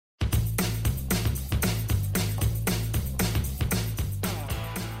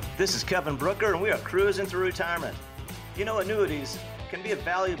This is Kevin Brooker, and we are cruising through retirement. You know, annuities can be a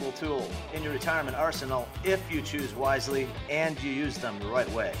valuable tool in your retirement arsenal if you choose wisely and you use them the right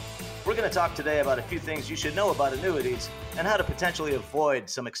way. We're going to talk today about a few things you should know about annuities and how to potentially avoid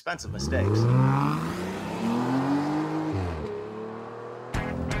some expensive mistakes.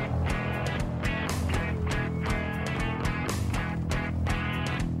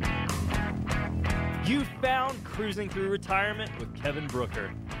 You found Cruising Through Retirement with Kevin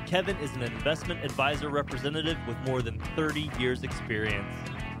Brooker. Kevin is an investment advisor representative with more than 30 years experience.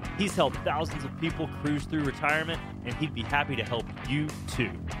 He's helped thousands of people cruise through retirement, and he'd be happy to help you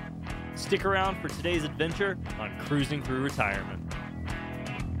too. Stick around for today's adventure on Cruising Through Retirement.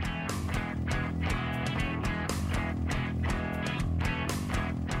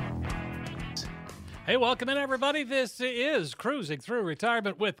 Hey, welcome in, everybody. This is Cruising Through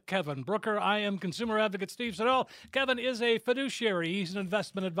Retirement with Kevin Brooker. I am consumer advocate Steve Siddall. Kevin is a fiduciary. He's an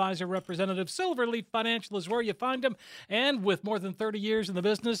investment advisor representative. Silverleaf Financial is where you find him. And with more than 30 years in the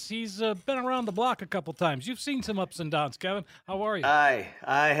business, he's been around the block a couple times. You've seen some ups and downs, Kevin. How are you? I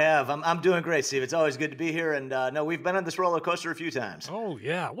have. I'm doing great, Steve. It's always good to be here. And no, we've been on this roller coaster a few times. Oh,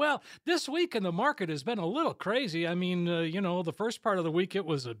 yeah. Well, this week in the market has been a little crazy. I mean, the first part of the week, it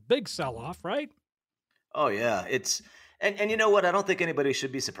was a big sell-off, right? Oh yeah, and you know what? I don't think anybody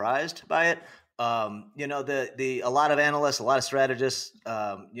should be surprised by it. A lot of analysts, a lot of strategists,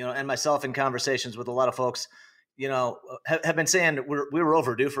 and myself in conversations with a lot of folks, have been saying we were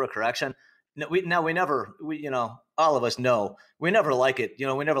overdue for a correction. All of us know we never like it.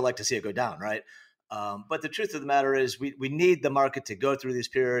 We never like to see it go down, right? But the truth of the matter is, we need the market to go through these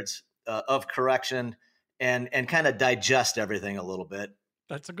periods of correction and kind of digest everything a little bit.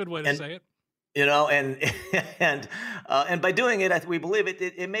 That's a good way to say it. And by doing it, we believe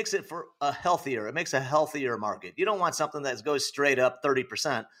it makes it makes a healthier market. You don't want something that goes straight up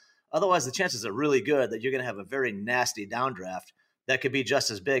 30%. Otherwise, the chances are really good that you're going to have a very nasty downdraft that could be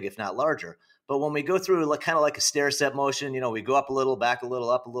just as big, if not larger. But when we go through kind of like a stair step motion, we go up a little, back a little,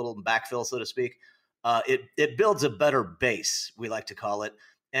 up a little, and backfill, so to speak. It builds a better base, we like to call it,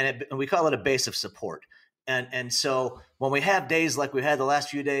 and we call it a base of support. And so when we have days like we had the last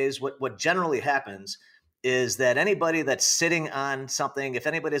few days, what generally happens is that anybody that's sitting on something, if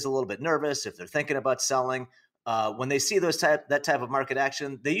anybody's a little bit nervous, if they're thinking about selling, when they see that type of market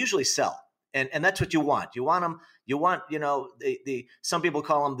action, they usually sell. And that's what you want. You want some people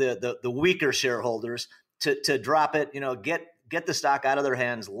call them the weaker shareholders to drop it, get the stock out of their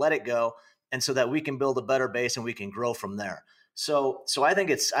hands, let it go. And so that we can build a better base and we can grow from there. So I think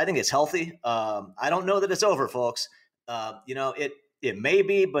it's healthy. I don't know that it's over, folks. It may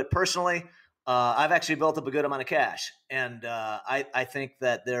be, but personally, I've actually built up a good amount of cash, and I think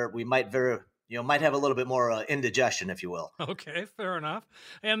that we might have a little bit more indigestion, if you will. Okay, fair enough.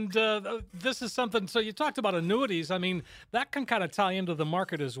 And this is something. So you talked about annuities. I mean, that can kind of tie into the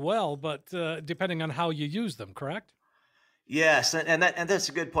market as well, but depending on how you use them, correct? Yes, and that's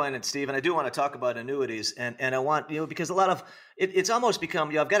a good point, and Steve, and I do want to talk about annuities, and I want, because a lot of it's almost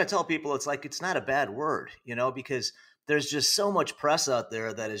become, I've got to tell people it's not a bad word, because there's just so much press out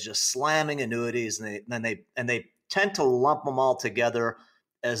there that is just slamming annuities, and they tend to lump them all together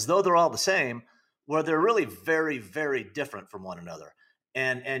as though they're all the same, where they're really very, very different from one another.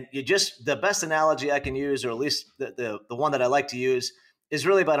 And the best analogy I can use, or at least the one that I like to use, is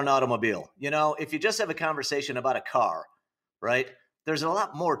really about an automobile. If you just have a conversation about a car, right? There's a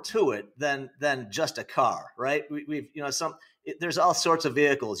lot more to it than just a car, right? There's all sorts of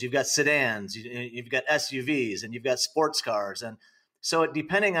vehicles. You've got sedans, you've got SUVs, and you've got sports cars. And so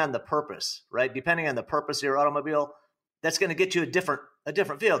depending on the purpose, right? Depending on the purpose of your automobile, that's going to get you a different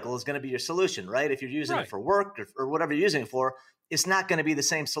vehicle is going to be your solution, right? If you're using it for work or whatever you're using it for, it's not going to be the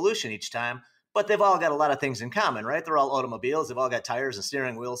same solution each time, but they've all got a lot of things in common, right? They're all automobiles. They've all got tires and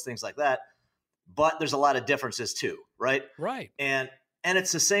steering wheels, things like that. But there's a lot of differences too, right? Right. And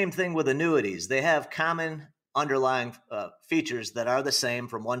it's the same thing with annuities. They have common underlying features that are the same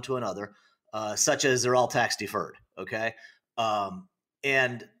from one to another, such as they're all tax deferred. Okay.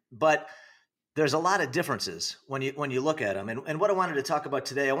 But there's a lot of differences when you look at them. And what I wanted to talk about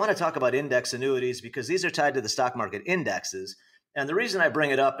today, I want to talk about index annuities because these are tied to the stock market indexes. And the reason I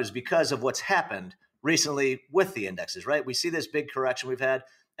bring it up is because of what's happened recently with the indexes, right? We see this big correction we've had.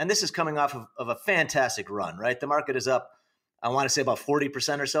 And this is coming off of a fantastic run, right? The market is up, I want to say about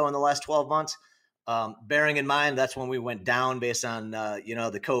 40% or so in the last 12 months. Bearing in mind, that's when we went down based on,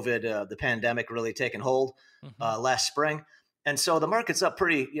 the COVID, the pandemic really taking hold last spring. And so the market's up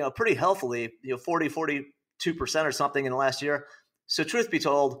pretty healthily, 40, 42% or something in the last year. So truth be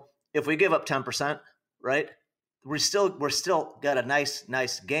told, if we give up 10%, right, we're still got a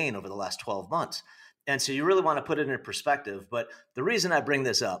nice gain over the last 12 months. And so you really want to put it in perspective. But the reason I bring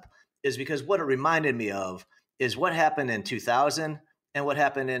this up is because what it reminded me of is what happened in 2000 and what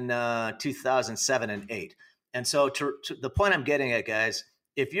happened in 2007 and 8. And so to the point I'm getting at, guys,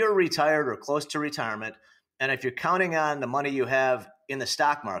 if you're retired or close to retirement, and if you're counting on the money you have in the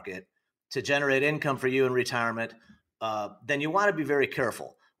stock market to generate income for you in retirement, then you want to be very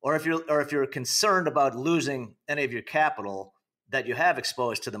careful. Or if you're concerned about losing any of your capital that you have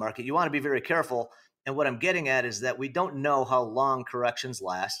exposed to the market, you want to be very careful. And what I'm getting at is that we don't know how long corrections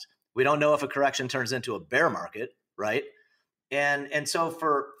last. We don't know if a correction turns into a bear market, right? And so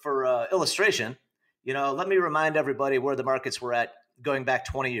for illustration, let me remind everybody where the markets were at going back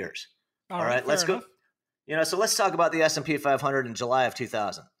 20 years. All right, let's go. So let's talk about the S&P 500 in July of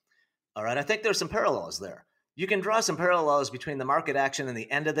 2000. All right, I think there's some parallels there. You can draw some parallels between the market action in the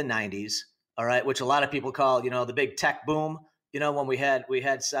end of the 90s, all right, which a lot of people call, the big tech boom, when we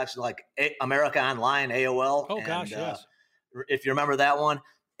had stocks like America Online, AOL. Oh, gosh, yes. If you remember that one.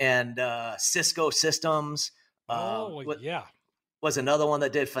 And Cisco Systems. Yeah. Was another one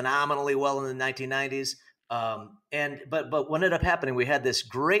that did phenomenally well in the 1990s. But what ended up happening, we had this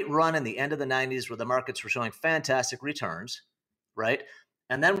great run in the end of the 90s where the markets were showing fantastic returns, right?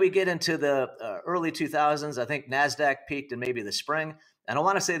 And then we get into the early 2000s. I think NASDAQ peaked in maybe the spring. And I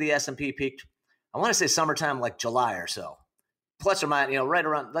want to say the S&P peaked, I want to say summertime, like July or so. Plus or minus, right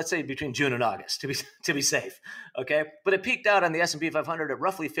around, let's say between June and August to be safe, okay? But it peaked out on the S&P 500 at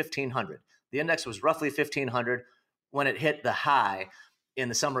roughly 1,500. The index was roughly 1,500 when it hit the high in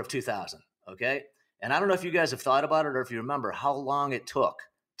the summer of 2000, okay? And I don't know if you guys have thought about it or if you remember how long it took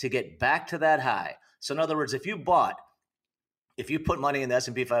to get back to that high. So in other words, if you put money in the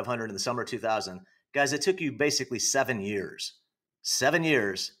S&P 500 in the summer of 2000, guys, it took you basically 7 years. 7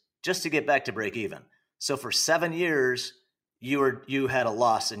 years just to get back to break even. So for 7 years, you had a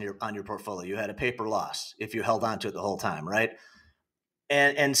loss on your portfolio. You had a paper loss if you held on to it the whole time, right?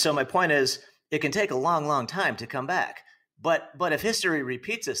 And so my point is, it can take a long, long time to come back. But if history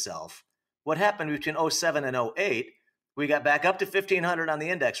repeats itself, what happened between 07 and 08, we got back up to 1,500 on the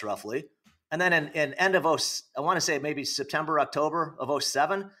index roughly. And then in end of I want to say maybe September, October of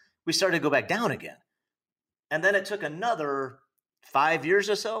 07, we started to go back down again. And then it took another 5 years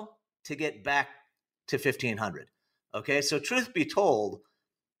or so to get back to 1,500. Okay, so truth be told,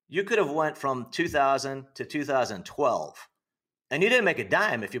 you could have went from 2000 to 2012, and you didn't make a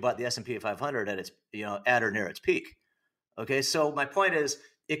dime if you bought the S&P 500 at its, at or near its peak. Okay, so my point is,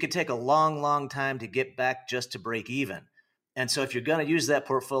 it could take a long, long time to get back just to break even. And so if you're going to use that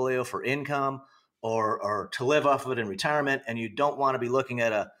portfolio for income or to live off of it in retirement, and you don't want to be looking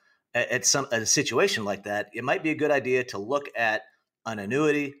at a situation like that, it might be a good idea to look at an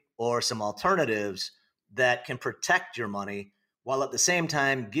annuity or some alternatives that can protect your money while at the same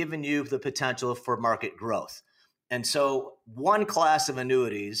time giving you the potential for market growth. And so one class of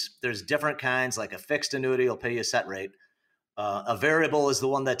annuities, there's different kinds, like a fixed annuity will pay you a set rate. A variable is the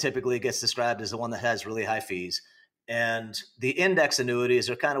one that typically gets described as the one that has really high fees. And the index annuities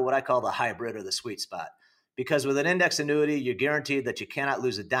are kind of what I call the hybrid or the sweet spot. Because with an index annuity, you're guaranteed that you cannot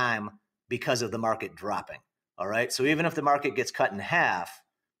lose a dime because of the market dropping. All right. So even if the market gets cut in half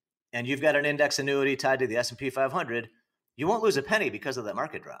and you've got an index annuity tied to the S&P 500, you won't lose a penny because of that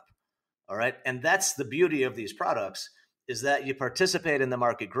market drop. All right. And that's the beauty of these products, is that you participate in the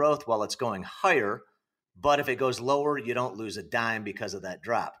market growth while it's going higher. But if it goes lower, you don't lose a dime because of that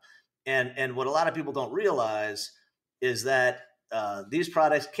drop. And what a lot of people don't realize is that these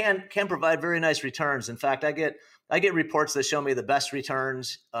products can provide very nice returns. In fact, I get reports that show me the best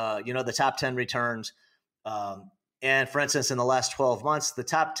returns, the top 10 returns. And for instance, in the last 12 months, the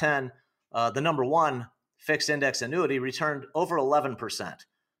top 10, the number one fixed index annuity returned over 11%.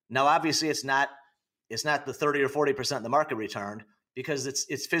 Now, obviously, it's not the 30 or 40% the market returned, because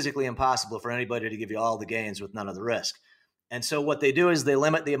it's physically impossible for anybody to give you all the gains with none of the risk. And so what they do is they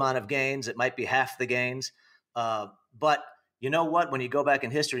limit the amount of gains. It might be half the gains. But you know what? When you go back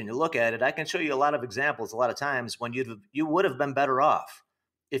in history and you look at it, I can show you a lot of examples, a lot of times when you would have been better off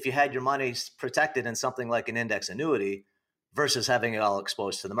if you had your money protected in something like an index annuity versus having it all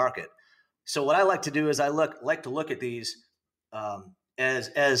exposed to the market. So what I like to do is I like to look at these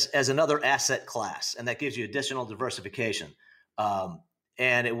as another asset class, and that gives you additional diversification.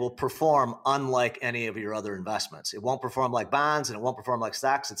 And it will perform unlike any of your other investments. It won't perform like bonds and it won't perform like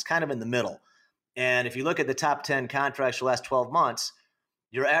stocks. It's kind of in the middle. And if you look at the top 10 contracts for the last 12 months,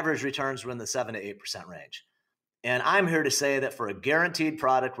 your average returns were in the 7 to 8% range. And I'm here to say that for a guaranteed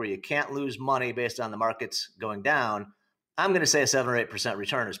product where you can't lose money based on the markets going down, I'm going to say a 7 or 8%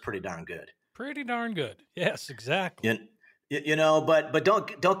 return is pretty darn good. Pretty darn good. Yes, exactly. But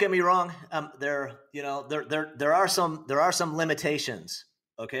don't get me wrong. There are some limitations.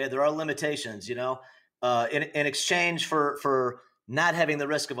 Okay, there are limitations. In exchange for not having the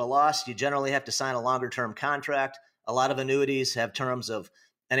risk of a loss, you generally have to sign a longer term contract. A lot of annuities have terms of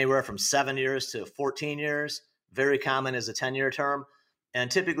anywhere from 7 years to 14 years. Very common is a 10-year term, and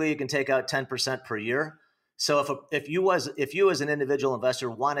typically you can take out 10% per year. So if you as an individual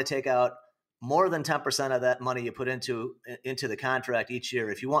investor want to take out more than 10% of that money you put into the contract each year,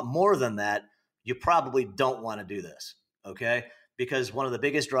 if you want more than that, you probably don't want to do this, okay? Because one of the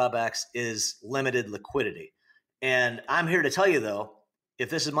biggest drawbacks is limited liquidity. And I'm here to tell you, though, if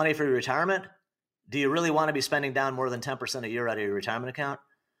this is money for your retirement, do you really want to be spending down more than 10% a year out of your retirement account?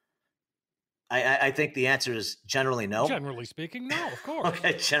 I think the answer is generally no. Generally speaking, no, of course.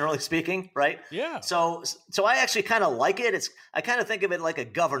 Okay, generally speaking, right? Yeah. So I actually kind of like it. I kind of think of it like a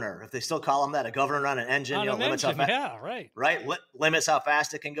governor, if they still call them that, a governor on an engine. Limits how fast. Yeah, right. Right, limits how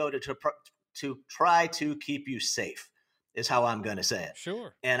fast it can go to try to keep you safe, is how I'm going to say it.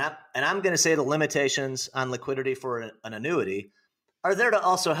 Sure. And I'm going to say the limitations on liquidity for an annuity are there to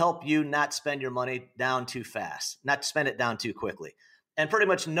also help you not spend your money down too fast, not spend it down too quickly. And pretty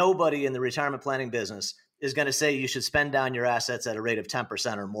much nobody in the retirement planning business is going to say you should spend down your assets at a rate of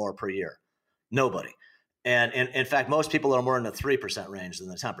 10% or more per year. Nobody. And in fact, most people are more in the 3% range than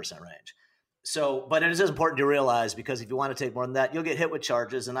the 10% range. So, but it is important to realize, because if you want to take more than that, you'll get hit with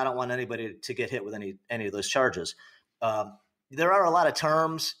charges. And I don't want anybody to get hit with any of those charges. There are a lot of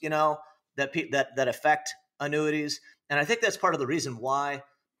terms, that affect annuities. And I think that's part of the reason why,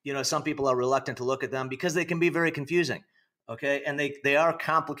 some people are reluctant to look at them, because they can be very confusing. Okay. And they are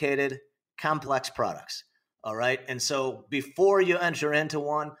complicated, complex products. All right. And so before you enter into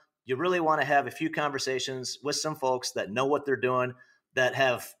one, you really want to have a few conversations with some folks that know what they're doing, that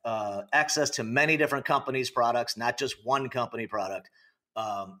have access to many different companies' products, not just one company product.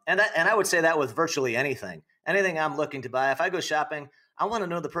 And I would say that with virtually anything I'm looking to buy. If I go shopping, I want to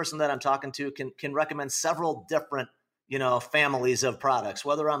know the person that I'm talking to can recommend several different, families of products,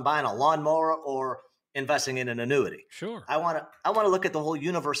 whether I'm buying a lawnmower or investing in an annuity. Sure. I want to look at the whole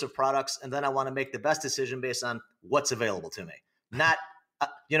universe of products, and then I want to make the best decision based on what's available to me. Not, I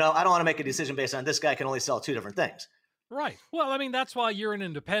don't want to make a decision based on this guy can only sell 2 different things. Right. Well, I mean, that's why you're an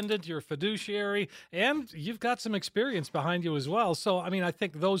independent, you're a fiduciary, and you've got some experience behind you as well. So, I mean, I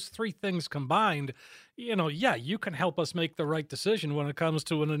think those 3 things combined, you can help us make the right decision when it comes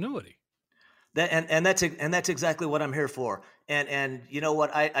to an annuity. That's exactly what I'm here for. And you know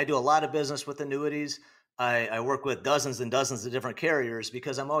what? I do a lot of business with annuities. I work with dozens and dozens of different carriers,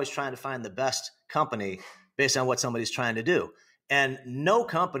 because I'm always trying to find the best company based on what somebody's trying to do. And no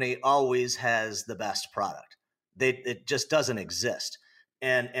company always has the best product. It just doesn't exist.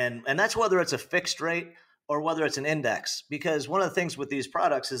 And that's whether it's a fixed rate or whether it's an index, because one of the things with these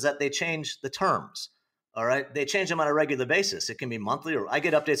products is that they change the terms. All right. They change them on a regular basis. It can be monthly, or I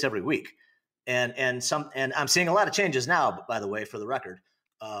get updates every week. And I'm seeing a lot of changes now, by the way, for the record,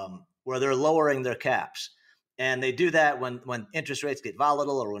 where they're lowering their caps. And they do that when interest rates get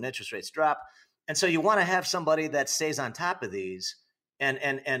volatile or when interest rates drop. And so you want to have somebody that stays on top of these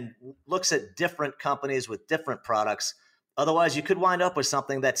and looks at different companies with different products. Otherwise, you could wind up with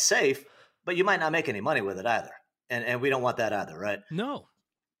something that's safe, but you might not make any money with it either. And we don't want that either, right? No.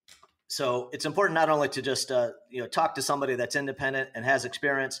 So it's important not only to just talk to somebody that's independent and has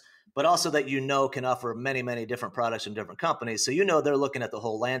experience, but also that can offer many, many different products from different companies. So they're looking at the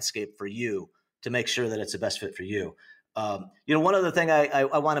whole landscape for you to make sure that it's the best fit for you. One other thing I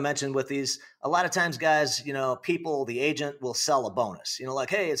want to mention with these, a lot of times, guys, the agent will sell a bonus, like,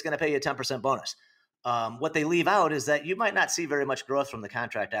 hey, it's going to pay you a 10% bonus. What they leave out is that you might not see very much growth from the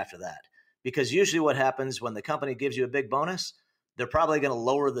contract after that, because usually what happens when the company gives you a big bonus, they're probably going to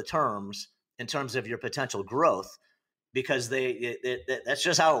lower the terms in terms of your potential growth, because that's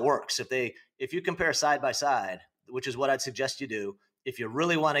just how it works. If you compare side by side, which is what I'd suggest you do, if you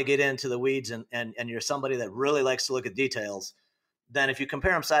really want to get into the weeds and you're somebody that really likes to look at details, then if you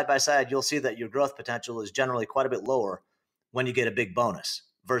compare them side by side, you'll see that your growth potential is generally quite a bit lower when you get a big bonus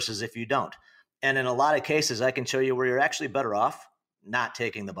versus if you don't. And in a lot of cases, I can show you where you're actually better off not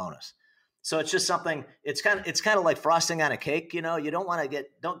taking the bonus. So it's just something. It's kind of like frosting on a cake. You don't want to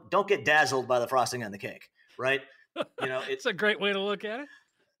don't get dazzled by the frosting on the cake, right? It's a great way to look at it.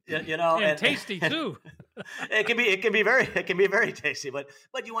 And tasty too. It can be very tasty, but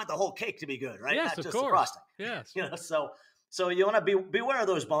you want the whole cake to be good, right? Yes, Not of just course. the frosting. Yes. So you want to beware of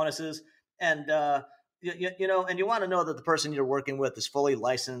those bonuses, and and you want to know that the person you're working with is fully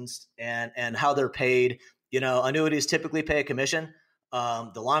licensed and how they're paid. Annuities typically pay a commission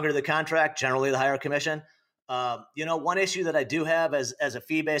The longer the contract, generally the higher commission. One issue that I do have as a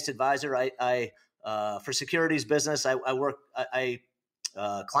fee-based advisor, I for securities business,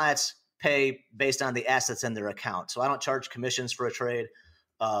 clients pay based on the assets in their account. So I don't charge commissions for a trade.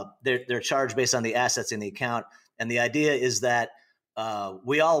 They're charged based on the assets in the account. And the idea is that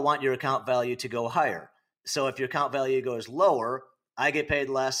we all want your account value to go higher. So if your account value goes lower, I get paid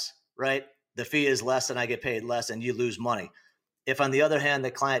less, right? The fee is less and I get paid less and you lose money. If on the other hand, the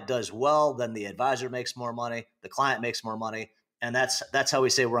client does well, then the advisor makes more money, the client makes more money. And that's how we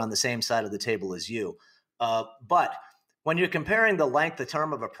say we're on the same side of the table as you. But when you're comparing the length, the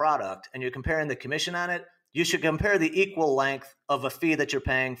term of a product, and you're comparing the commission on it, you should compare the equal length of a fee that you're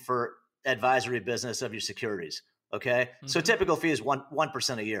paying for advisory business of your securities. Okay. Mm-hmm. So typical fee is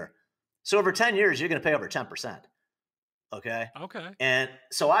 1% a year. So over 10 years, you're going to pay over 10%. Okay. And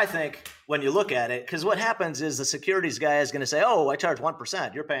so I think when you look at it, because what happens is the securities guy is going to say, oh, I charge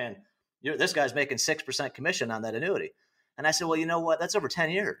 1%. This guy's making 6% commission on that annuity. And I said, well, you know what? That's over 10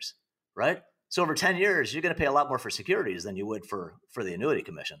 years, right? So over 10 years, you're going to pay a lot more for securities than you would for the annuity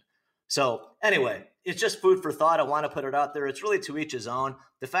commission. So anyway, it's just food for thought. I want to put it out there. It's really to each his own.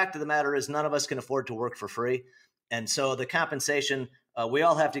 The fact of the matter is none of us can afford to work for free. And so the compensation, we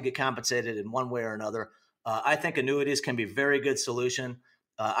all have to get compensated in one way or another. I think annuities can be a very good solution.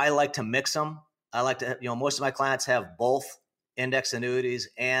 I like to mix them. I like to, most of my clients have both index annuities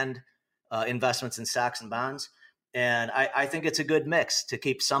and investments in stocks and bonds. And I think it's a good mix to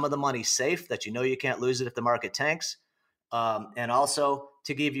keep some of the money safe that you can't lose it if the market tanks. And also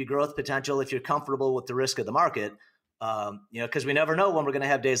to give you growth potential if you're comfortable with the risk of the market, because we never know when we're going to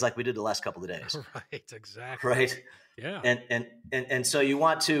have days like we did the last couple of days. Right, exactly. Right. Yeah. And so you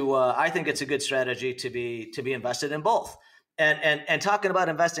want to, I think it's a good strategy to be invested in both. And talking about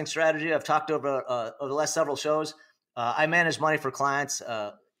investing strategy, I've talked over the last several shows. I manage money for clients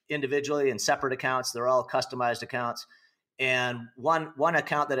individually in separate accounts. They're all customized accounts. And one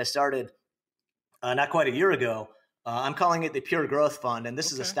account that I started not quite a year ago, I'm calling it the Pure Growth Fund. And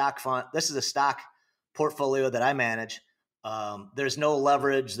this is a stock fund. This is a stock portfolio that I manage. There's no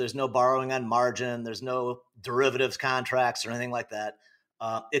leverage. There's no borrowing on margin. There's no derivatives contracts or anything like that.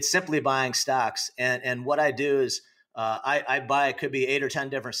 It's simply buying stocks. And what I do is I buy, it could be 8 or 10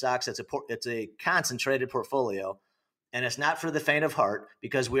 different stocks. It's a concentrated portfolio. And it's not for the faint of heart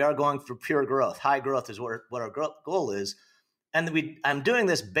because we are going for pure growth. High growth is what our goal is. And I'm doing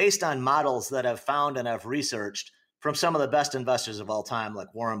this based on models that I've found and I've researched from some of the best investors of all time,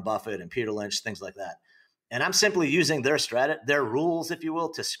 like Warren Buffett and Peter Lynch, things like that. And I'm simply using their rules, if you will,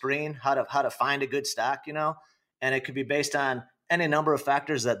 to screen how to find a good stock, and it could be based on any number of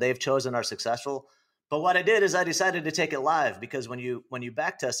factors that they've chosen are successful. But what I did is I decided to take it live because when you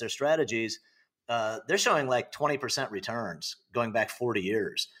backtest their strategies, they're showing like 20% returns going back 40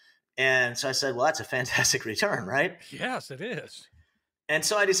 years. And so I said, well, that's a fantastic return, right? Yes, it is. And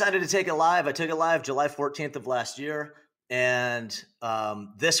so I decided to take it live. I took it live July 14th of last year. And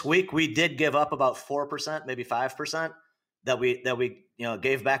this week we did give up about 4%, maybe 5% that we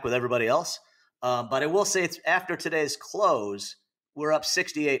gave back with everybody else. But I will say it's after today's close, we're up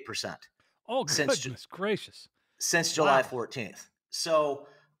 68%. Oh, goodness gracious. Since July 14th. So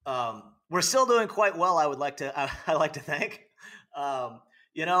we're still doing quite well. I like to think, but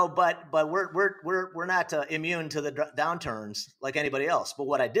we're not immune to the downturns like anybody else. But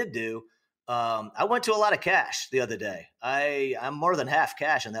what I did do, I went to a lot of cash the other day. I'm more than half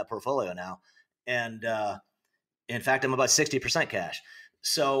cash in that portfolio now. And in fact, I'm about 60% cash.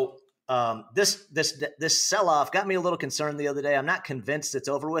 So this sell-off got me a little concerned the other day. I'm not convinced it's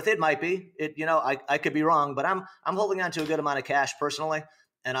over with. It might be. I could be wrong, but I'm holding on to a good amount of cash personally,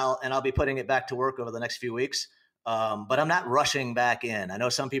 and I'll be putting it back to work over the next few weeks. But I'm not rushing back in. I know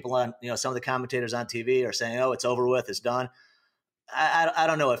some people some of the commentators on TV are saying, "Oh, it's over with, it's done." I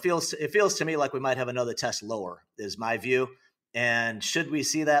don't know. It feels to me like we might have another test lower, is my view. And should we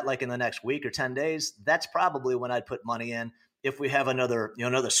see that like in the next week or 10 days, that's probably when I'd put money in. If we have another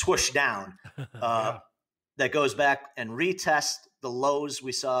swoosh down that goes back and retest the lows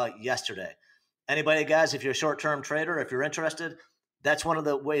we saw yesterday. Anybody, guys, if you're a short-term trader, if you're interested, that's one of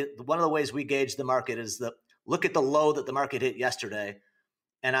the ways we gauge the market is look at the low that the market hit yesterday,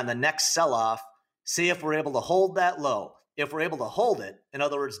 and on the next sell-off, see if we're able to hold that low. If we're able to hold it, in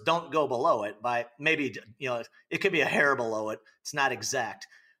other words, don't go below it by maybe, it could be a hair below it. It's not exact.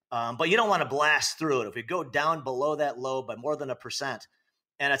 But you don't want to blast through it. If we go down below that low by more than 1%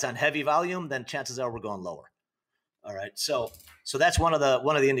 and it's on heavy volume, then chances are we're going lower. All right. So that's one of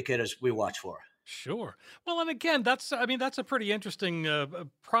the indicators we watch for. Sure. Well, and again, that's a pretty interesting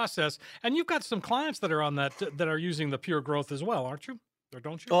process. And you've got some clients that are on that are using the Pure Growth as well, aren't you? Or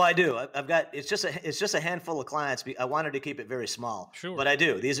don't you? Oh, I do. I've got it's just a handful of clients. I wanted to keep it very small, Sure. but I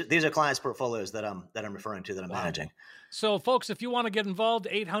do. These are clients' portfolios that I'm referring to that I'm managing. So, folks, if you want to get involved,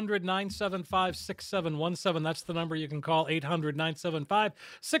 800-975-6717. That's the number you can call,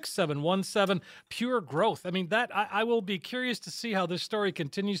 800-975-6717. Pure Growth. I mean, I will be curious to see how this story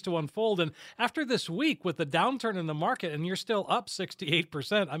continues to unfold. And after this week with the downturn in the market, and you're still up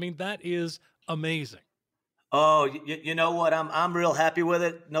 68%, I mean, that is amazing. Oh, you know what? I'm real happy with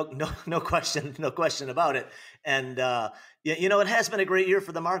it. No question about it. And it has been a great year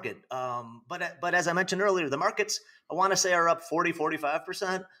for the market. But as I mentioned earlier, the markets, I want to say, are up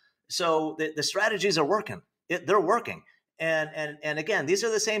 40-45%. So the strategies are working. They're working. And again, these are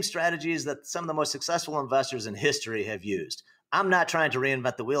the same strategies that some of the most successful investors in history have used. I'm not trying to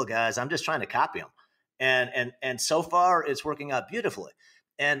reinvent the wheel, guys. I'm just trying to copy them. And so far, it's working out beautifully.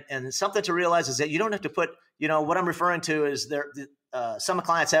 And something to realize is that you don't have to put, what I'm referring to is some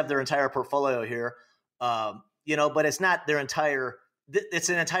clients have their entire portfolio here, but it's not their entire, it's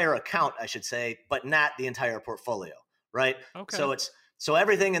an entire account, I should say, but not the entire portfolio, right? Okay. So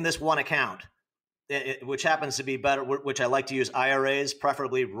everything in this one account, which happens to be better, which I like to use IRAs,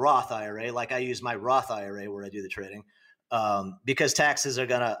 preferably Roth IRA, like I use my Roth IRA where I do the trading, because taxes are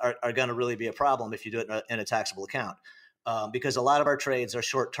gonna really be a problem if you do it in a taxable account. Because a lot of our trades are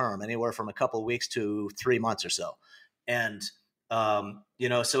short term, anywhere from a couple of weeks to 3 months or so. And,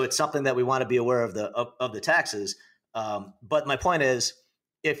 so it's something that we want to be aware of the taxes. But my point is,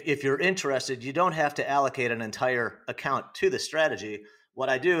 if you're interested, you don't have to allocate an entire account to the strategy. What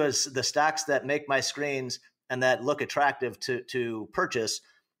I do is the stocks that make my screens and that look attractive to purchase,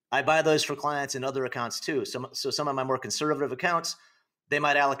 I buy those for clients in other accounts too. So some of my more conservative accounts, they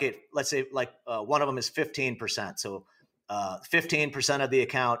might allocate, let's say one of them is 15%. So 15% of the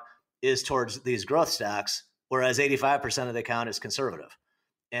account is towards these growth stocks, whereas 85% of the account is conservative.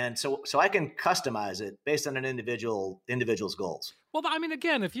 And so I can customize it based on an individual's goals. Well, I mean,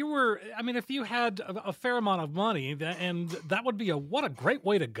 again, if you had a fair amount of money, and that would be what a great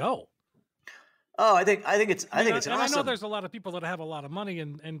way to go. Oh, I think it's awesome. I know there's a lot of people that have a lot of money,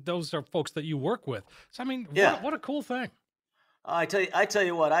 and those are folks that you work with. So I mean, what a cool thing. I tell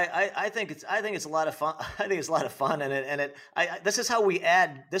you what, I think it's a lot of fun. I think it's a lot of fun, this is how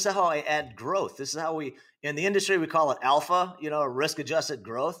I add growth. This is how in the industry, we call it alpha, risk adjusted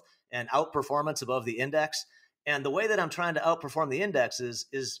growth and outperformance above the index. And the way that I'm trying to outperform the index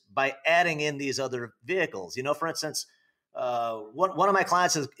is by adding in these other vehicles. For instance, one of my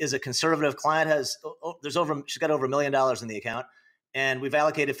clients is a conservative client, she's got over $1 million in the account, and we've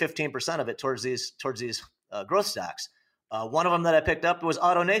allocated 15% of it towards these growth stocks. One of them that I picked up was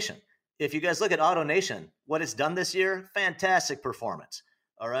AutoNation. If you guys look at AutoNation, what it's done this year, fantastic performance.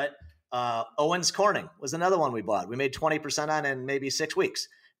 All right. Owens Corning was another one we bought. We made 20% on in maybe 6 weeks.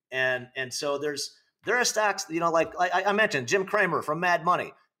 And so there are stocks, like I mentioned, Jim Cramer from Mad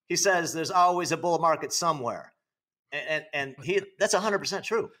Money. He says there's always a bull market somewhere. And that's 100%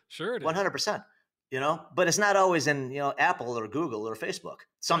 true. Sure it is. 100%. But it's not always in, Apple or Google or Facebook.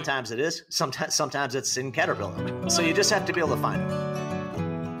 Sometimes it is. Sometimes it's in Caterpillar. So you just have to be able to find it.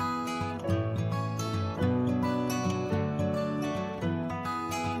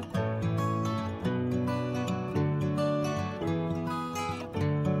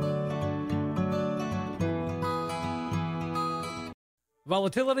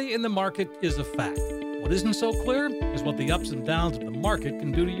 Volatility in the market is a fact. What isn't so clear is what the ups and downs of the market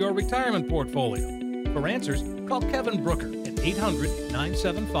can do to your retirement portfolio. For answers, call Kevin Brooker at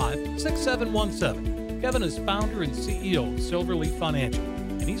 800-975-6717. Kevin is founder and CEO of Silverleaf Financial,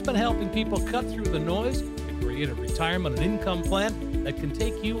 and he's been helping people cut through the noise to create a retirement and income plan that can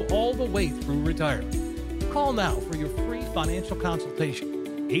take you all the way through retirement. Call now for your free financial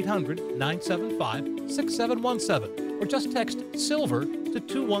consultation, 800-975-6717, or just text SILVER to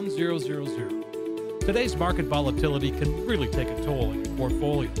 21000. Today's market volatility can really take a toll on your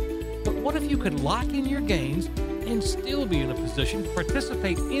portfolio. But what if you could lock in your gains and still be in a position to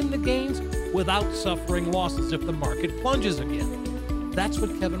participate in the gains without suffering losses if the market plunges again? That's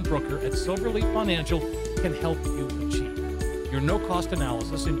what Kevin Brooker at Silverleaf Financial can help you achieve. Your no-cost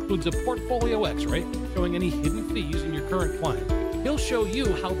analysis includes a portfolio x-ray showing any hidden fees in your current plan. He'll show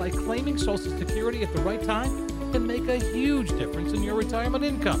you how by claiming Social Security at the right time can make a huge difference in your retirement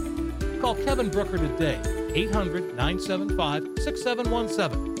income. Call Kevin Brooker today,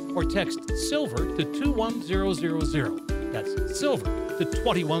 800-975-6717. or text SILVER to 21000. That's SILVER to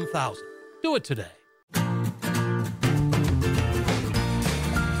 21,000. Do it today.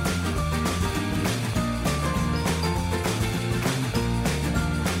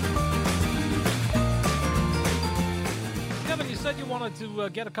 said you wanted to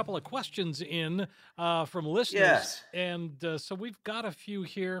get a couple of questions in from listeners. Yes. And so we've got a few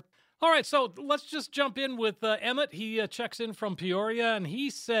here. All right, so let's just jump in with Emmett. He checks in from Peoria, and he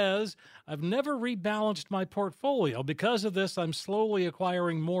says, I've never rebalanced my portfolio. Because of this, I'm slowly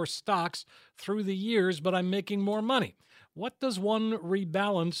acquiring more stocks through the years, but I'm making more money. What does one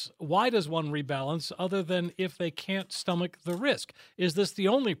rebalance? Why does one rebalance other than if they can't stomach the risk? Is this the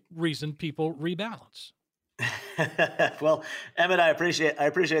only reason people rebalance? Well, Emmett, I appreciate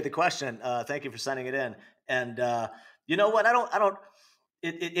the question. Thank you for sending it in. And you know what?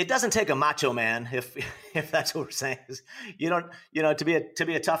 It doesn't take a macho man if that's what we're saying. You don't to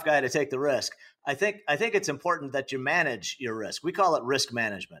be a tough guy to take the risk. I think it's important that you manage your risk. We call it risk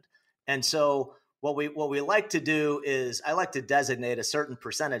management. And so what we like to do is I like to designate a certain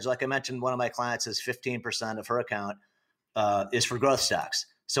percentage. Like I mentioned, one of my clients is 15% of her account is for growth stocks.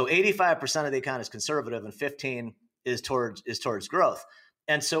 So 85% of the account is conservative and 15 is towards growth.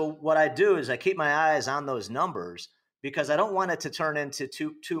 And so what I do is I keep my eyes on those numbers because I don't want it to turn into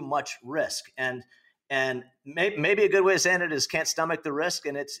too much risk. And maybe a good way of saying it is can't stomach the risk,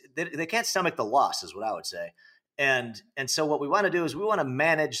 and they can't stomach the loss is what I would say. And so what we want to do is we want to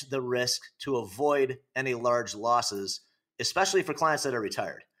manage the risk to avoid any large losses, especially for clients that are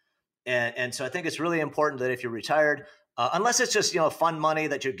retired. And so I think it's really important that if you're retired, unless it's just fun money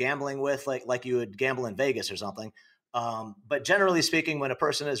that you're gambling with, like you would gamble in Vegas or something. But generally speaking, when a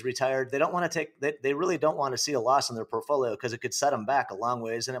person is retired, they really don't want to see a loss in their portfolio because it could set them back a long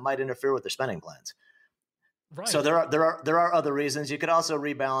ways and it might interfere with their spending plans. Right. So there are other reasons. You could also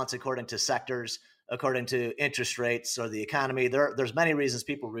rebalance according to sectors, according to interest rates or the economy. There's many reasons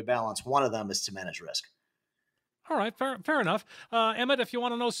people rebalance. One of them is to manage risk. All right, fair enough. Emmett, if you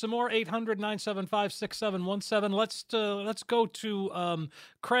want to know some more, 800-975-6717. Let's go to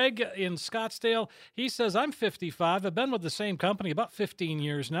Craig in Scottsdale. He says, I'm 55. I've been with the same company about 15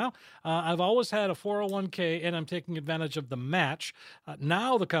 years now. I've always had a 401k, and I'm taking advantage of the match.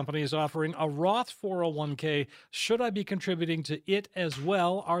 Now the company is offering a Roth 401k. Should I be contributing to it as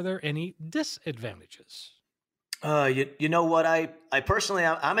well? Are there any disadvantages? You know what? I personally,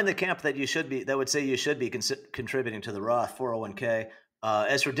 I'm in the camp that would say you should be contributing to the Roth 401k.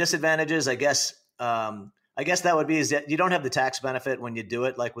 As for disadvantages, I guess that would be is that you don't have the tax benefit when you do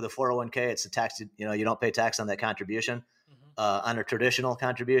it. Like with a 401k, it's a tax, you don't pay tax on that contribution, on a traditional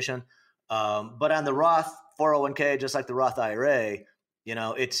contribution. But on the Roth 401k, just like the Roth IRA,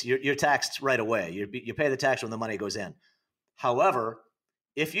 you're taxed right away. You pay the tax when the money goes in. However,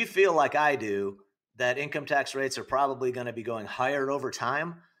 if you feel like I do, that income tax rates are probably going to be going higher over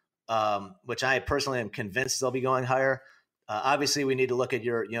time, which I personally am convinced they'll be going higher. Obviously, we need to look at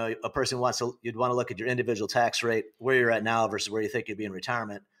you'd want to look at your individual tax rate, where you're at now versus where you think you'd be in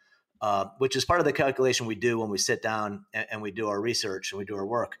retirement, which is part of the calculation we do when we sit down and we do our research and we do our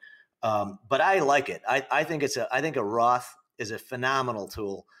work. But I like it. I think a Roth is a phenomenal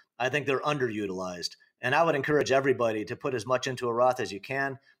tool. I think they're underutilized, and I would encourage everybody to put as much into a Roth as you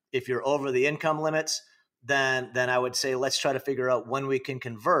can. If you're over the income limits, then I would say let's try to figure out when we can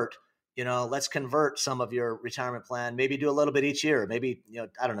convert. Let's convert some of your retirement plan. Maybe do a little bit each year. Maybe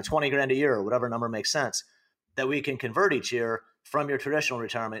 20 grand a year or whatever number makes sense that we can convert each year from your traditional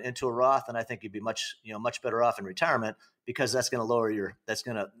retirement into a Roth. And I think you'd be much better off in retirement because that's going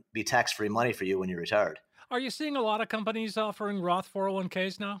to be tax-free money for you when you're retired. Are you seeing a lot of companies offering Roth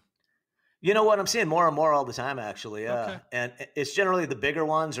 401ks now? You know what? I'm seeing more and more all the time, actually. Yeah. Okay. And it's generally the bigger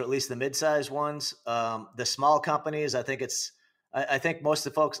ones, or at least the mid-sized ones. The small companies, I think most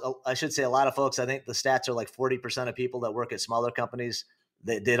of the folks, I should say a lot of folks, I think the stats are like 40% of people that work at smaller companies,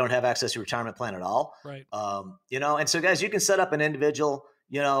 they don't have access to a retirement plan at all. Right. And so guys, you can set up an individual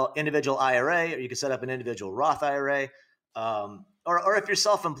IRA, or you can set up an individual Roth IRA. Or if you're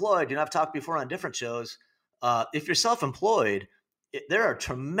self-employed, I've talked before on different shows. If you're self-employed, there are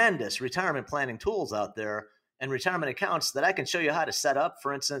tremendous retirement planning tools out there and retirement accounts that I can show you how to set up.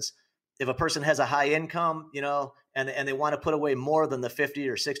 For instance, if a person has a high income, and they want to put away more than the 50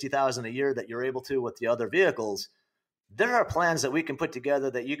 or 60,000 a year that you're able to with the other vehicles, there are plans that we can put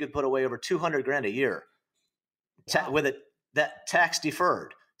together that you could put away over 200 grand a year with it, that tax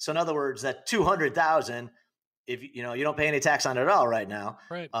deferred. So in other words, that 200,000, if you don't pay any tax on it at all right now.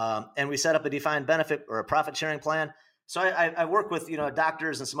 Right. And we set up a defined benefit or a profit sharing plan. So I work with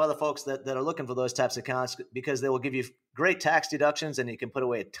doctors and some other folks that are looking for those types of accounts because they will give you great tax deductions and you can put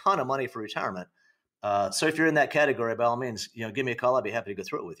away a ton of money for retirement. So if you're in that category, by all means, give me a call. I'd be happy to go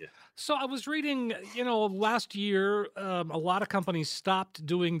through it with you. So I was reading, last year, a lot of companies stopped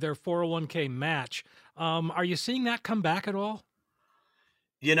doing their 401k match. Are you seeing that come back at all?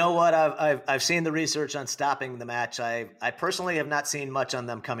 You know what? I've seen the research on stopping the match. I personally have not seen much on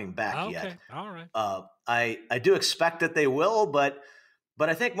them coming back yet. Okay, all right. I do expect that they will, but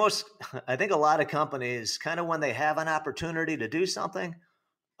I think I think a lot of companies kind of when they have an opportunity to do something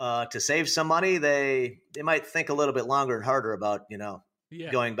to save some money, they might think a little bit longer and harder about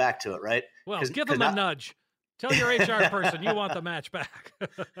going back to it, right? Well, give them a nudge. Tell your HR person you want the match back.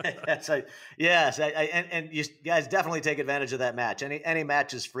 Yes, and you guys definitely take advantage of that match. Any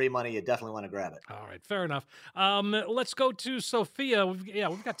match is free money. You definitely want to grab it. All right, fair enough. Let's go to Sophia.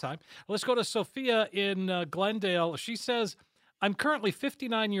 We've got time. Let's go to Sophia in Glendale. She says, I'm currently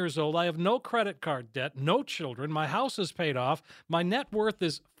 59 years old. I have no credit card debt, no children. My house is paid off. My net worth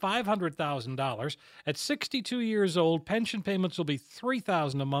is $500,000. At 62 years old, pension payments will be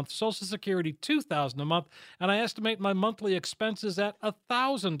 $3,000 a month, Social Security $2,000 a month, and I estimate my monthly expenses at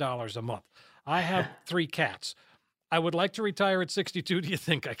 $1,000 a month. I have 3 cats. I would like to retire at 62. Do you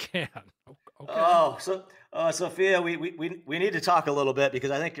think I can? Okay. Oh, so Sophia, we need to talk a little bit because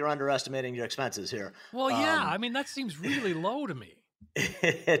I think you're underestimating your expenses here. Well, yeah, I mean that seems really low to me.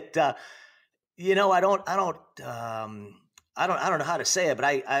 I don't know how to say it, but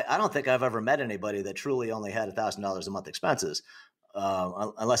I don't think I've ever met anybody that truly only had $1,000 a month expenses,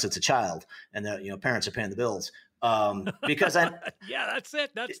 unless it's a child and the parents are paying the bills. Because yeah, that's it.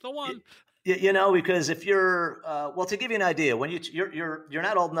 That's the one. Because if you're to give you an idea, when you're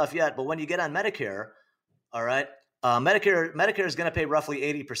not old enough yet, but when you get on Medicare, all right, Medicare is going to pay roughly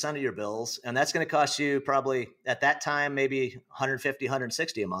 80% of your bills, and that's going to cost you probably at that time maybe $150,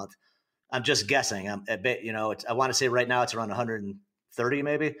 $160 a month. I'm just guessing. I want to say right now it's around 130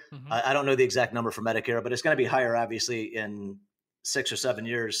 maybe. Mm-hmm. I don't know the exact number for Medicare, but it's going to be higher obviously in 6 or 7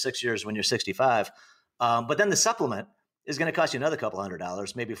 years, 6 years when you're 65. But then the supplement is going to cost you another couple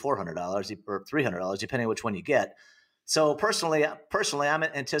 $100, maybe $400 or $300, depending on which one you get. So personally, I'm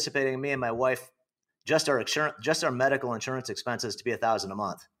anticipating me and my wife just our medical insurance expenses to be $1,000 a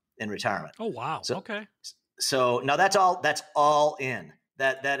month in retirement. Oh wow! Okay. So now that's all in.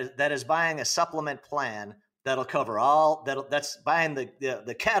 That is buying a supplement plan that'll cover all. That's buying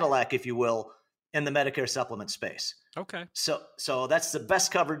the Cadillac, if you will, in the Medicare supplement space. Okay. So that's the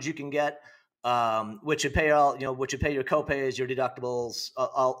best coverage you can get. Which you pay your copays, your deductibles,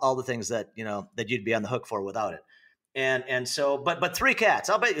 all the things that you'd be on the hook for without it. And so, but 3 cats,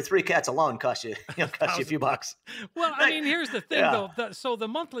 I'll bet you 3 cats alone cost you a few bucks. Well, I mean, here's the thing though. So the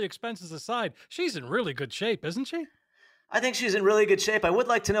monthly expenses aside, she's in really good shape, isn't she? I think she's in really good shape. I would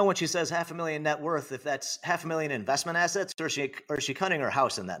like to know when she says $500,000 net worth, if that's $500,000 investment assets, or is she counting her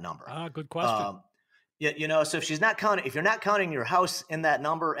house in that number? Good question. So if if you're not counting your house in that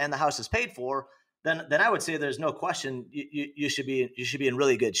number and the house is paid for, then I would say there's no question you should be in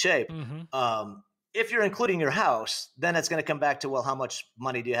really good shape. Mm-hmm. If you're including your house, then it's going to come back to, well, how much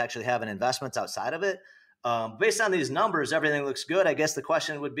money do you actually have in investments outside of it? Based on these numbers, everything looks good. I guess the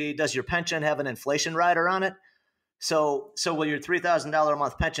question would be, does your pension have an inflation rider on it? So will your $3,000 a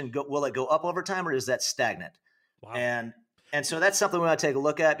month pension will it go up over time, or is that stagnant? Wow. And so that's something we want to take a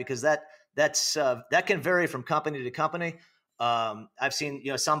look at, because that can vary from company to company. I've seen,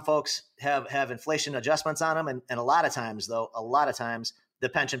 some folks have inflation adjustments on them. And a lot of times the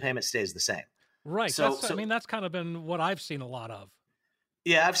pension payment stays the same. Right. That's kind of been what I've seen a lot of.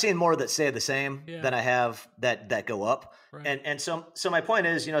 Yeah. I've seen more that stay the same than I have that go up. Right. And so my point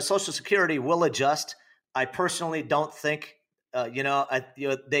is, Social Security will adjust. I personally don't think,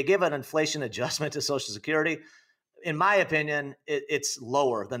 they give an inflation adjustment to Social Security. In my opinion, it's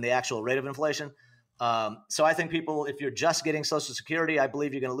lower than the actual rate of inflation. So I think people, if you're just getting Social Security, I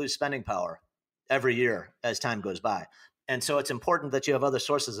believe you're going to lose spending power every year as time goes by. And so it's important that you have other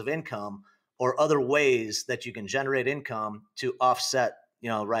sources of income or other ways that you can generate income to offset,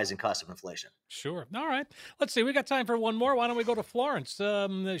 rising costs of inflation. Sure. All right. Let's see. We got time for one more. Why don't we go to Florence?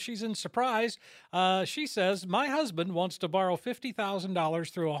 She's in Surprise. She says, my husband wants to borrow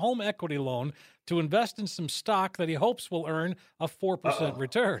 $50,000 through a home equity loan to invest in some stock that he hopes will earn a 4%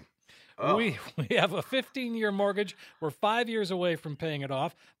 return. Oh. We have a 15-year mortgage. We're 5 years away from paying it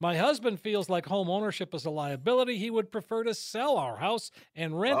off. My husband feels like home ownership is a liability. He would prefer to sell our house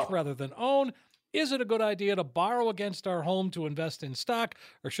and rent rather than own. Is it a good idea to borrow against our home to invest in stock,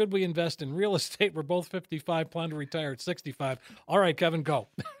 or should we invest in real estate? We're both 55, plan to retire at 65. All right, Kevin, go.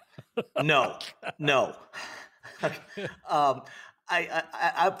 No.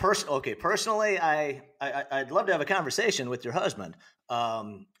 Personally, I'd love to have a conversation with your husband.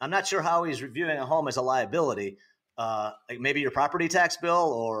 I'm not sure how he's reviewing a home as a liability. Like maybe your property tax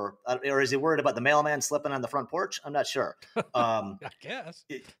bill, or is he worried about the mailman slipping on the front porch? I'm not sure. I guess.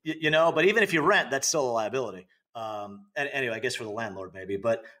 But even if you rent, that's still a liability. And anyway, I guess for the landlord maybe,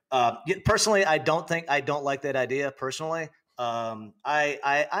 but personally, I don't like that idea personally.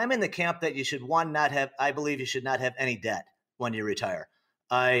 I'm in the camp that you should I believe you should not have any debt when you retire.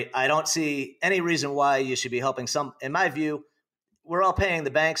 I don't see any reason why you should be helping in my view, we're all paying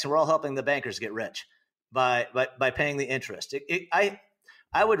the banks and we're all helping the bankers get rich by paying the interest.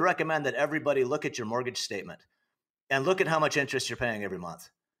 I would recommend that everybody look at your mortgage statement and look at how much interest you're paying every month.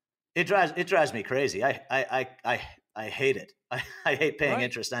 It drives me crazy. I hate it. I hate paying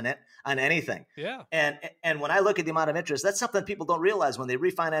interest on anything. Yeah. And when I look at the amount of interest, that's something people don't realize when they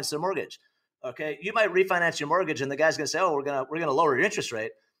refinance their mortgage. Okay, you might refinance your mortgage, and the guy's going to say, "Oh, we're gonna lower your interest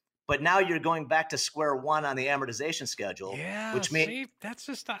rate," but now you're going back to square one on the amortization schedule. Yeah. Which means that's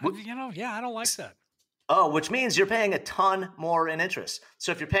just I don't like that. Oh, which means you're paying a ton more in interest.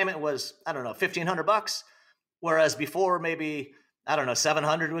 So if your payment was, I don't know, $1,500, whereas before maybe, I don't know,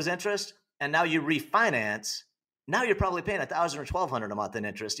 700 was interest, and now you refinance, now you're probably paying 1,000 or 1,200 a month in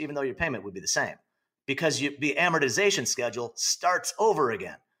interest, even though your payment would be the same, because the amortization schedule starts over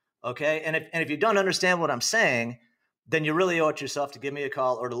again. Okay, and if you don't understand what I'm saying, then you really owe it yourself to give me a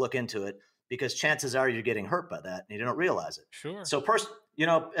call or to look into it, because chances are you're getting hurt by that and you don't realize it. Sure. So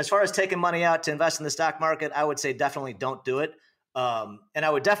as far as taking money out to invest in the stock market, I would say definitely don't do it. And I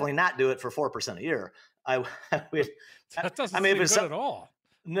would definitely not do it for 4% a year. That doesn't seem good at all.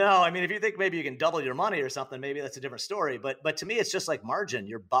 No, I mean, if you think maybe you can double your money or something, maybe that's a different story. But to me, it's just like margin.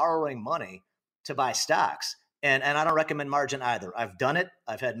 You're borrowing money to buy stocks. And I don't recommend margin either. I've done it.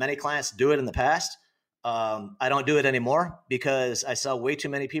 I've had many clients do it in the past. I don't do it anymore because I saw way too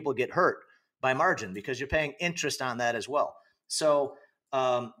many people get hurt by margin, because you're paying interest on that as well. So,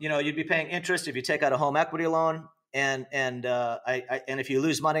 you'd be paying interest if you take out a home equity loan, and if you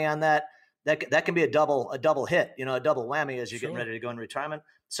lose money on that can be a double hit, a double whammy as you're getting ready to go in retirement.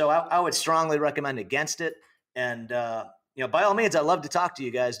 So I would strongly recommend against it. And by all means, I'd love to talk to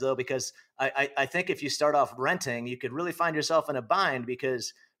you guys though, because I think if you start off renting, you could really find yourself in a bind,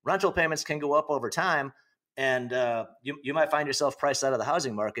 because rental payments can go up over time. And you might find yourself priced out of the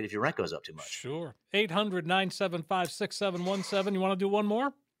housing market if your rent goes up too much. Sure. 800-975-6717. You want to do one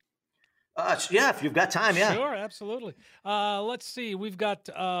more? Yeah, if you've got time, yeah. Sure, absolutely. Let's see. We've got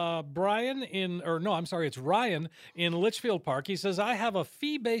Ryan in Litchfield Park. He says, I have a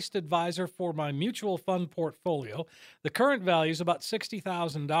fee-based advisor for my mutual fund portfolio. The current value is about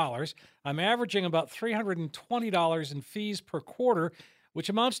 $60,000. I'm averaging about $320 in fees per quarter, which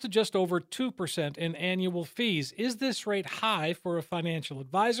amounts to just over 2% in annual fees. Is this rate high for a financial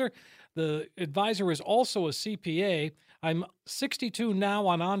advisor? The advisor is also a CPA. I'm 62 now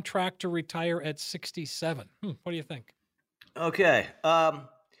and on track to retire at 67. What do you think? Okay. Well,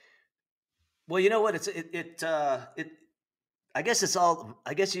 you know what? I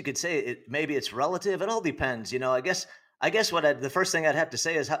guess you could say maybe it's relative. It all depends. I guess the first thing I'd have to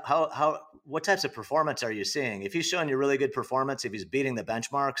say is what types of performance are you seeing? If he's showing you really good performance, if he's beating the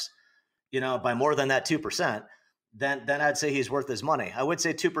benchmarks, by more than that 2%, then I'd say he's worth his money. I would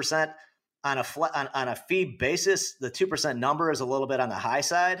say 2% on a fee basis. The 2% number is a little bit on the high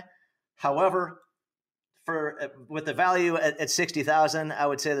side. However, with the value at 60,000, I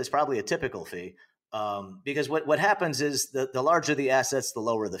would say there's probably a typical fee, because what happens is the larger the assets, the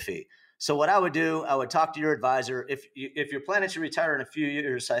lower the fee. So what I would do, I would talk to your advisor. If you're planning to retire in a few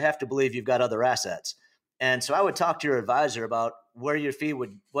years, I have to believe you've got other assets. And so I would talk to your advisor about what your fee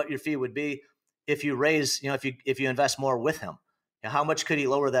would be if you if you invest more with him. How much could he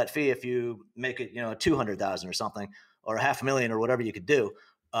lower that fee if you make it, 200,000 or something, or $500,000 or whatever you could do.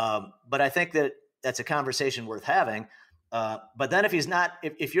 But I think that's a conversation worth having. But then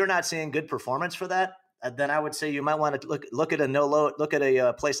if you're not seeing good performance for that, then I would say you might want to look at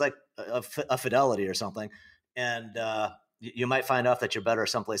a place like a Fidelity or something, and you might find out that you're better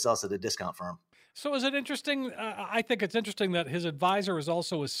someplace else at a discount firm. So is it interesting? I think it's interesting that his advisor is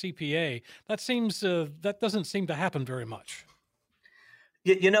also a CPA. That doesn't seem to happen very much.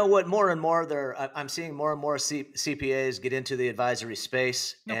 You know what? More and more, I'm seeing more and more CPAs get into the advisory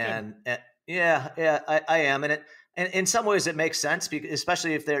space, Okay. and I am in it. And in some ways, it makes sense, because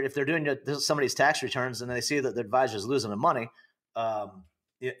especially if they're doing somebody's tax returns and they see that the advisor is losing the money. I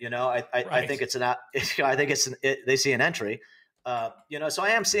think they see an entry. So I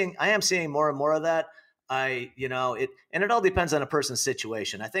am seeing more and more of that. And it all depends on a person's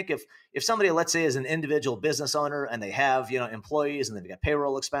situation. I think if somebody, let's say, is an individual business owner and they have, employees and they've got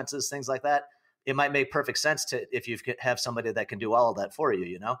payroll expenses, things like that, it might make perfect sense if you have somebody that can do all of that for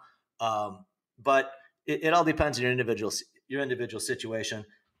you, but it all depends on your individual situation.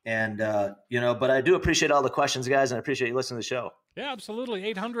 And, but I do appreciate all the questions, guys, and I appreciate you listening to the show. Yeah, absolutely.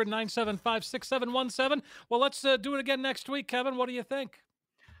 800-975-6717. Well, let's do it again next week, Kevin. What do you think?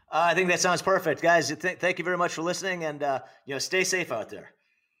 I think that sounds perfect. Guys, thank you very much for listening, and, stay safe out there.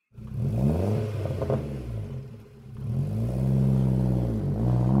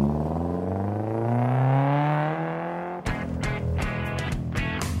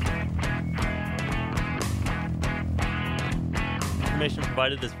 Information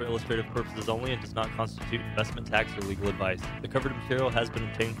provided is for illustrative purposes only and does not constitute investment, tax, or legal advice. The covered material has been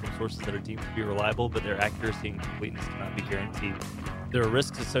obtained from sources that are deemed to be reliable, but their accuracy and completeness cannot be guaranteed. There are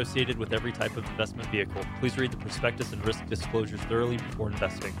risks associated with every type of investment vehicle. Please read the prospectus and risk disclosures thoroughly before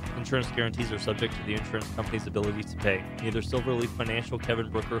investing. Insurance guarantees are subject to the insurance company's ability to pay. Neither Silverleaf Financial, Kevin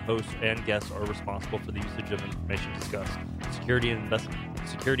Brooker, hosts, and guests are responsible for the usage of information discussed. Security and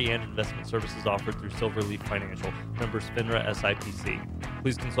investment services offered through Silverleaf Financial, members FINRA SIPC.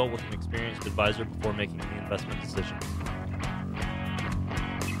 Please consult with an experienced advisor before making any investment decisions.